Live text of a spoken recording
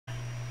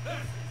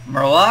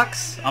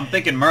Murlocs? I'm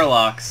thinking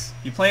Murlocs.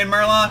 You playing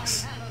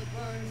Murlocs?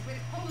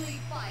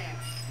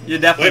 You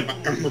definitely...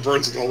 Hammer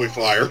burns with holy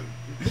fire.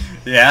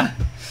 Yeah?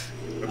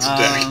 That's a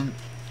day.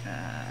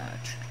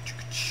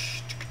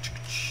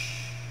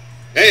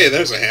 Hey,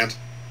 there's a hand.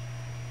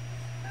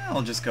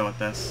 I'll just go with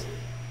this.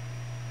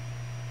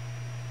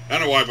 I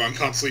don't know why, but I'm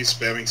constantly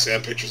spamming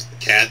sad pictures of the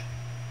cat.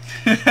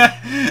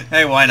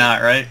 Hey, why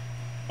not, right?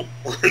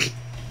 Word.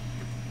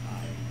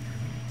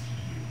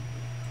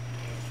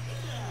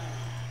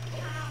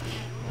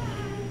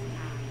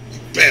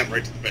 Bam,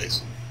 right to the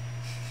base.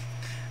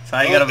 So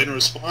I gotta... in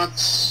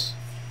response...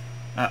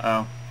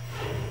 Uh-oh.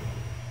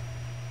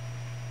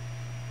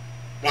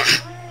 Wah.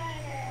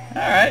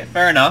 Alright,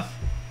 fair enough.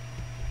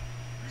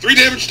 3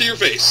 damage to your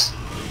face.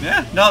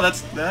 Yeah, no,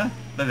 that's... the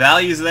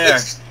value's there.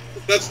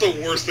 That's the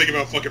worst thing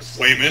about fucking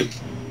Flame Imp.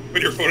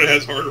 When your opponent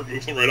has hard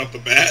removal right off the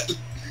bat.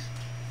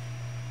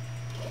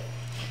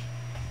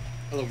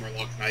 Hello,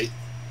 Murloc Knight.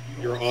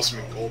 You're awesome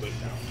and golden.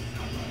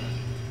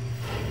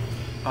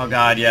 Oh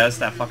god, yeah, it's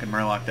that fucking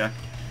Murloc deck.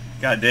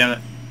 God damn it.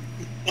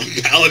 One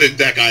Paladin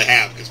deck I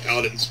have, because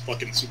Paladin's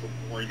fucking super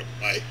boring to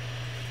play.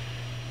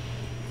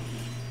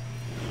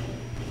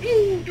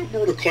 Ooh, don't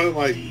remember to call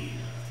my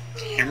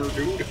hammer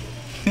dude.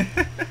 He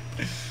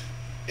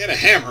had a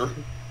hammer.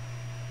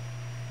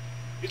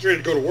 He's ready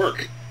to go to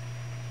work.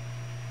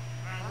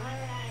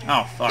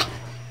 Oh, fuck.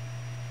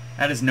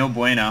 That is no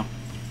bueno.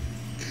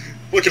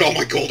 Look at all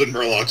my golden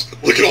Murlocs.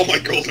 Look at all my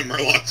golden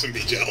Murlocs and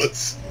be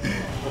jealous.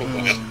 Oh,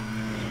 boy.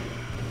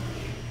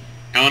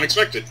 How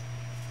unexpected.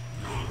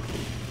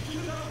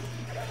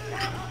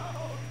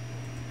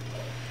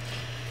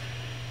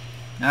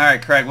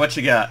 Alright, Craig, what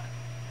you got?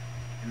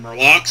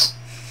 Murlocs?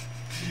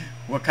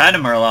 What kind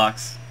of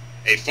Murlocs?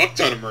 A fuck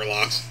ton of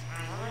Murlocs.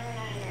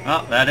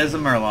 Oh, that is a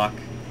Murloc.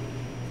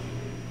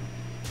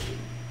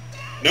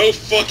 No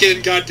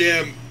fucking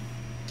goddamn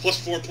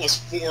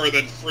 +4/+4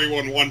 then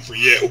 3/1/1 for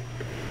you.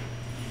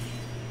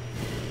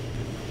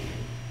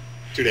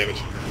 2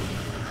 damage.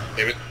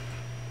 Damn it.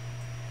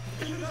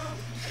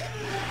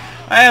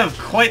 I have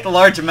quite the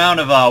large amount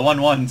of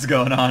 1/1s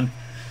going on.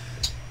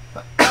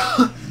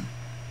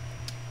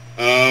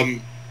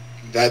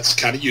 That's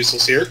kind of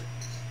useless here.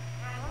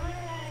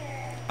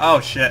 Oh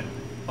shit.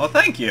 Well,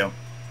 thank you.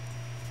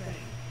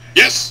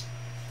 Yes!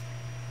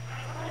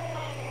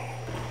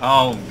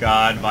 Oh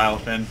god,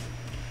 Vilefin.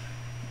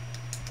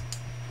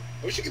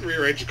 I wish you could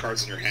rearrange the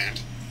cards in your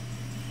hand.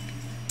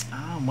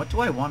 What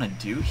do I want to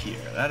do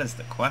here? That is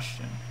the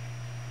question.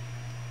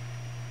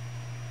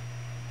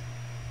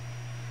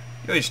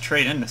 You always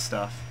trade into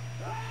stuff.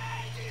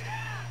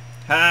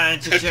 Hi,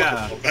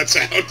 cha-cha. Love that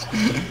sound.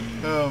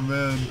 Oh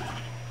man.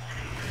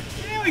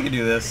 Yeah, we can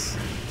do this.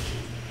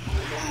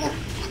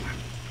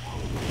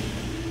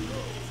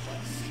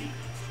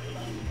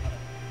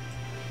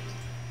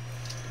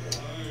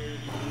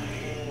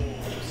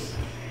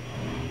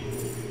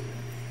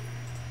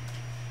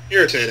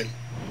 Irritating.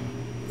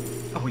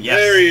 Oh yes.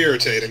 Very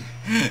irritating.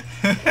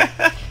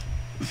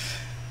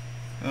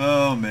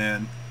 Oh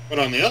man. But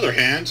on the other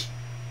hand...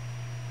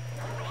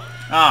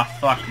 Ah,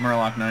 fuck,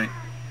 Murloc Knight.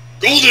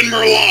 Golden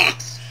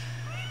Murlocs!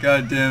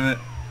 God damn it.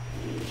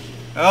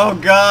 Oh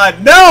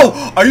god,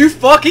 no! Are you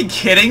fucking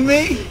kidding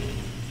me?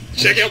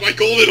 Check out my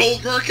golden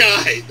old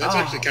Murkai! That's Oh.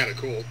 actually kind of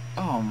cool.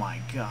 Oh my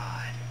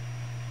god.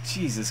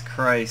 Jesus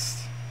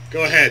Christ.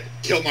 Go ahead,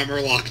 kill my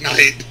Murloc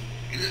Knight.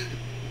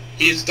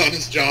 He's done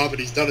his job, and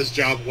he's done his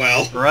job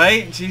well.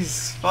 Right?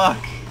 Jesus,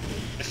 fuck.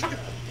 I fucking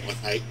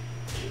love Knight.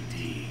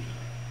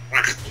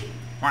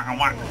 Wah,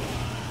 wah.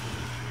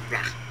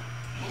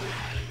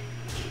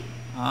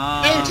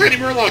 No, Tiny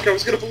Murloc, I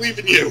was gonna believe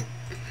in you.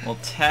 We'll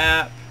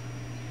tap.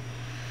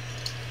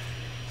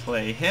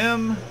 Play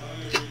him.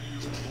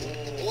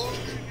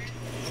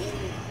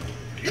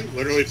 You're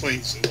literally playing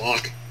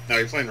Zulok. No,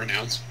 you're playing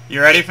Renounce.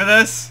 You ready for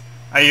this?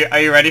 Are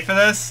you ready for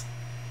this?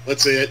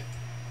 Let's see it.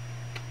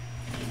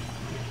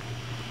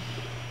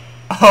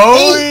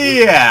 Oh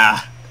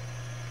yeah!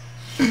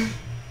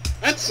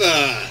 That's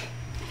a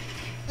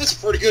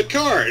pretty good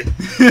card.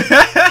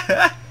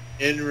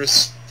 In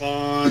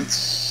response,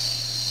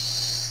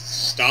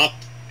 stop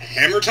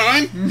hammer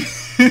time?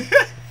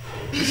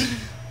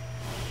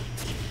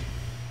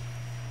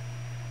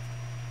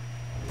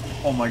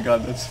 Oh my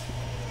god, that's...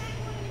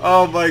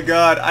 Oh my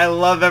god, I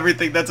love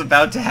everything that's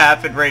about to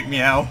happen right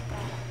now.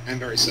 I'm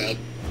very sad.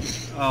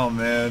 Oh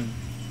man.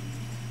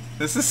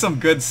 This is some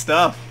good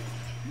stuff.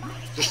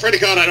 Just pray to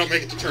God I don't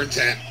make it to turn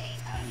 10.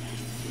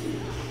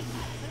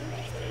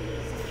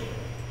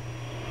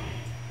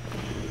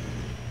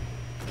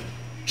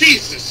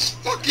 Jesus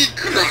fucking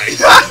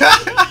Christ!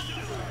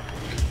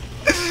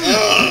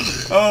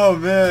 Oh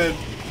man.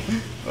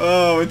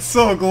 Oh, it's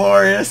so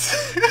glorious.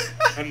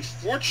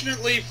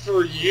 Unfortunately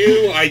for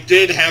you, I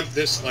did have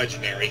this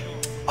legendary.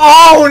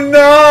 Oh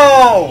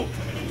no!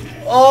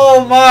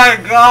 Oh my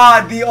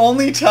god, the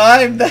only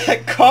time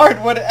that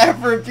card would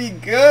ever be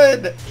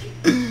good!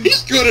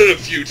 He's good at a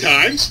few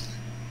times.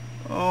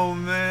 Oh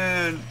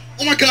man.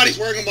 Oh my god, he's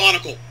wearing a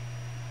monocle.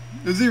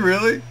 Is he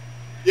really?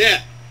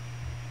 Yeah.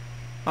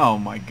 Oh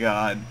my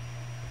god.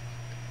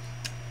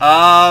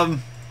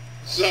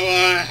 So,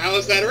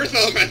 how's that Earth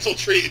Elemental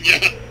treating ya?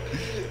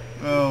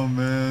 Oh,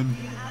 man.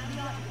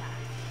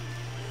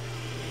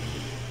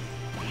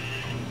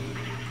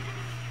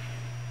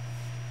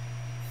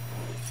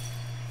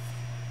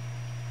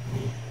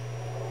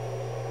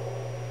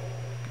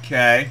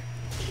 Okay.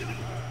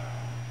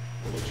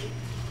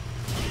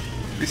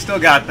 We still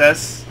got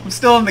this. I'm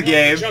still in the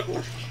game.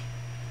 Juggler.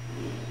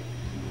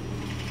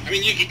 I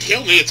mean, you can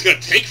kill me, it's gonna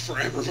take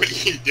forever, but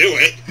you can do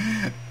it.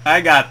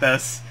 I got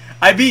this.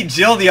 I beat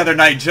Jill the other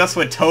night just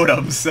with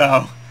totems,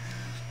 so...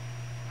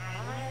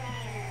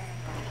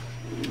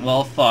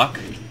 Well, fuck.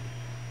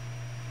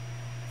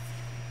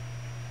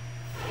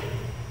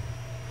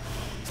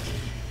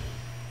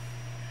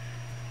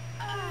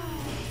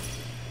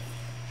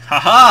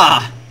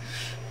 Haha!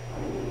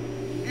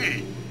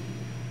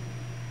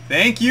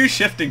 Thank you,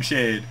 Shifting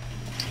Shade.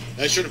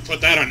 I should have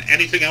put that on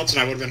anything else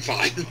and I would have been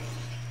fine.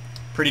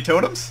 Pretty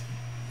totems?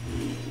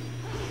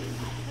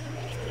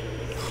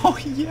 Oh,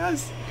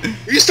 yes!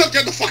 You still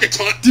get the fucking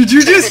taunt. Did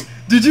you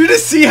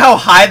just see how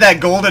high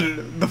that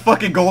the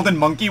fucking golden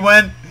monkey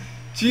went?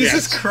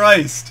 Jesus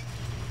Christ.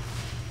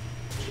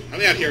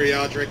 Help me out here,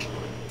 Yodrick.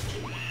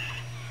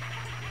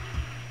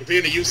 You're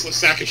being a useless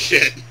sack of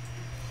shit.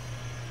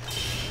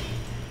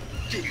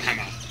 You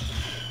mama.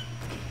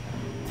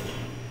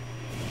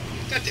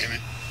 God damn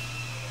it.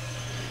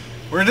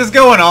 We're just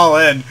going all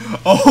in.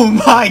 Oh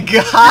my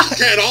god! You're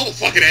getting all the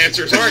fucking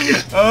answers, aren't you?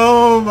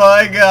 Oh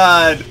my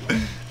god.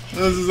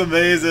 This is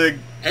amazing.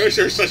 I wish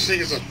there was such thing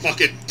as a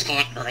fucking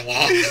taunt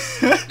Murloc.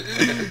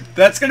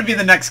 That's gonna be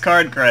the next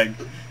card, Craig.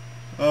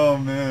 Oh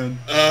man.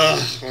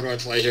 What do I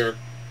play here?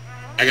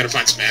 I gotta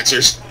find some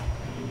answers.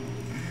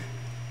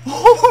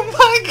 Oh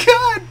my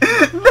god!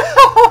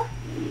 No!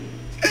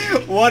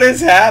 What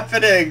is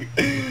happening?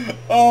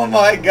 Oh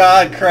my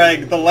god,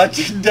 Craig. The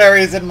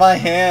legendaries in my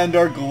hand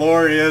are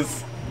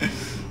glorious.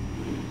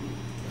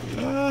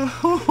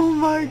 Oh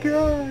my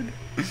god.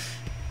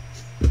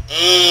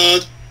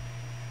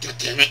 God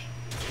damn it.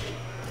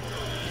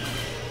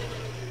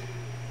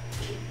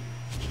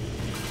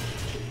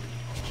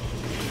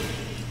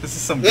 This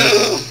is some good...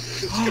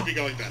 This could be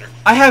going better.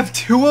 I have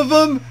 2 of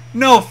them?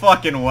 No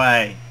fucking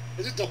way.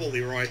 Is it double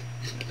Leroy?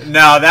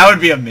 No, that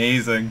would be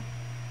amazing.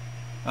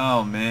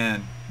 Oh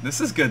man. This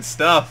is good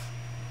stuff.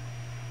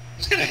 I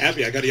was kind of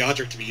happy I got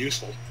Yodrick to be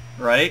useful.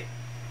 Right?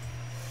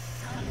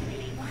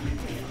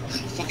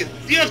 Fucking...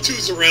 You have 2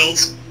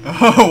 Zarils.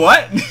 Oh,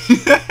 what?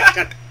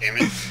 God damn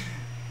it.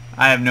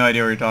 I have no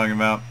idea what you're talking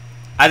about.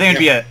 I think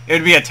it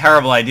would be a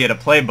terrible idea to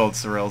play both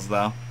Zarils,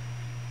 though.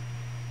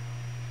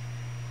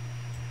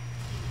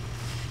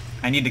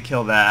 I need to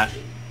kill that.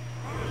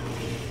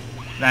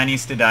 That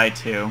needs to die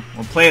too.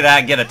 We'll play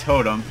that, get a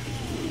totem.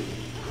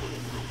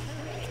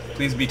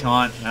 Please be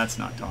taunt. That's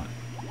not taunt.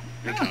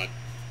 You're taunt.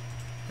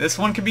 This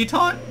one could be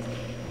taunt?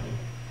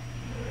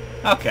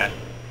 Okay.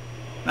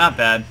 Not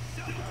bad.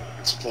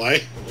 Let's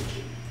play.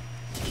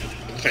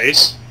 In the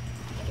face.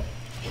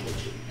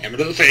 Hammer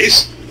to the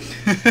face.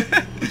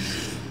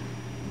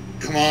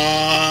 Come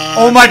on.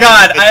 Oh my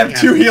god, I have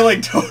 2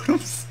 healing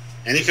totems.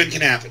 Anything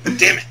can happen.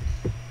 Damn it.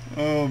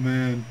 Oh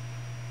man.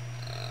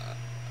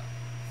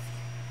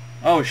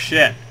 Oh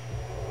shit.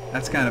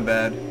 That's kind of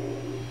bad.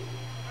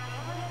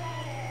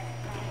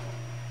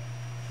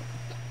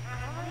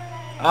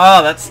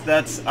 Oh,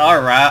 that's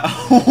alright.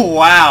 Oh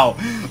wow.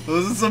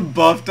 Those are some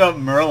buffed up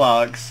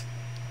Murlocs.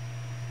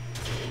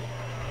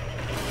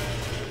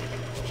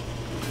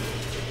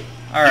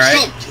 Alright. I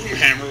still have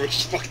Doomhammer, which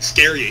is fucking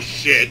scary as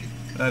shit.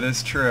 That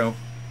is true.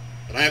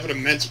 But I have an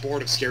immense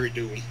board of Scary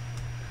Doom.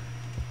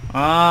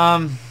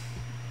 I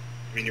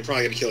mean, you're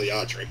probably gonna kill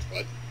Yodrick,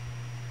 but...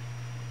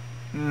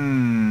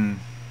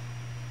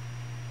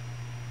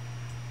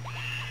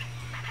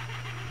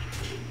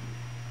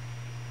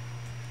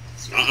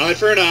 It's not eye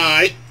for an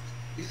eye.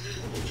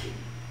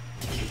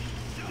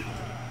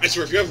 I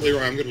swear, if you have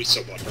Leroy, I'm gonna be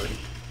so butthurt.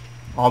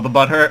 All the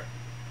butt hurt?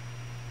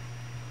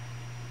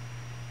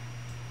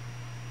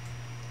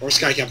 Or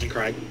Sky Captain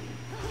Crag.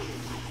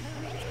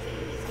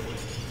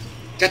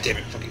 God damn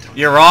it, fucking Tom.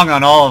 You're wrong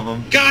on all of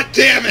them. God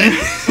damn it!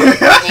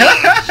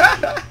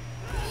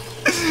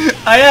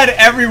 I had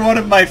every one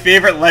of my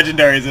favorite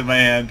legendaries in my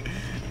hand.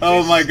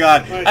 Oh my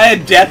god. I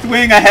had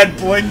Deathwing, I had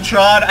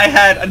Blingtron, I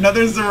had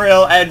another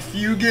Zaril, I had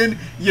Fugin,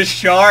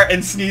 Yashar,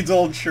 and Sneed's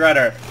Old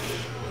Shredder.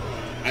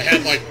 I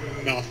had, like,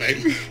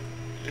 nothing.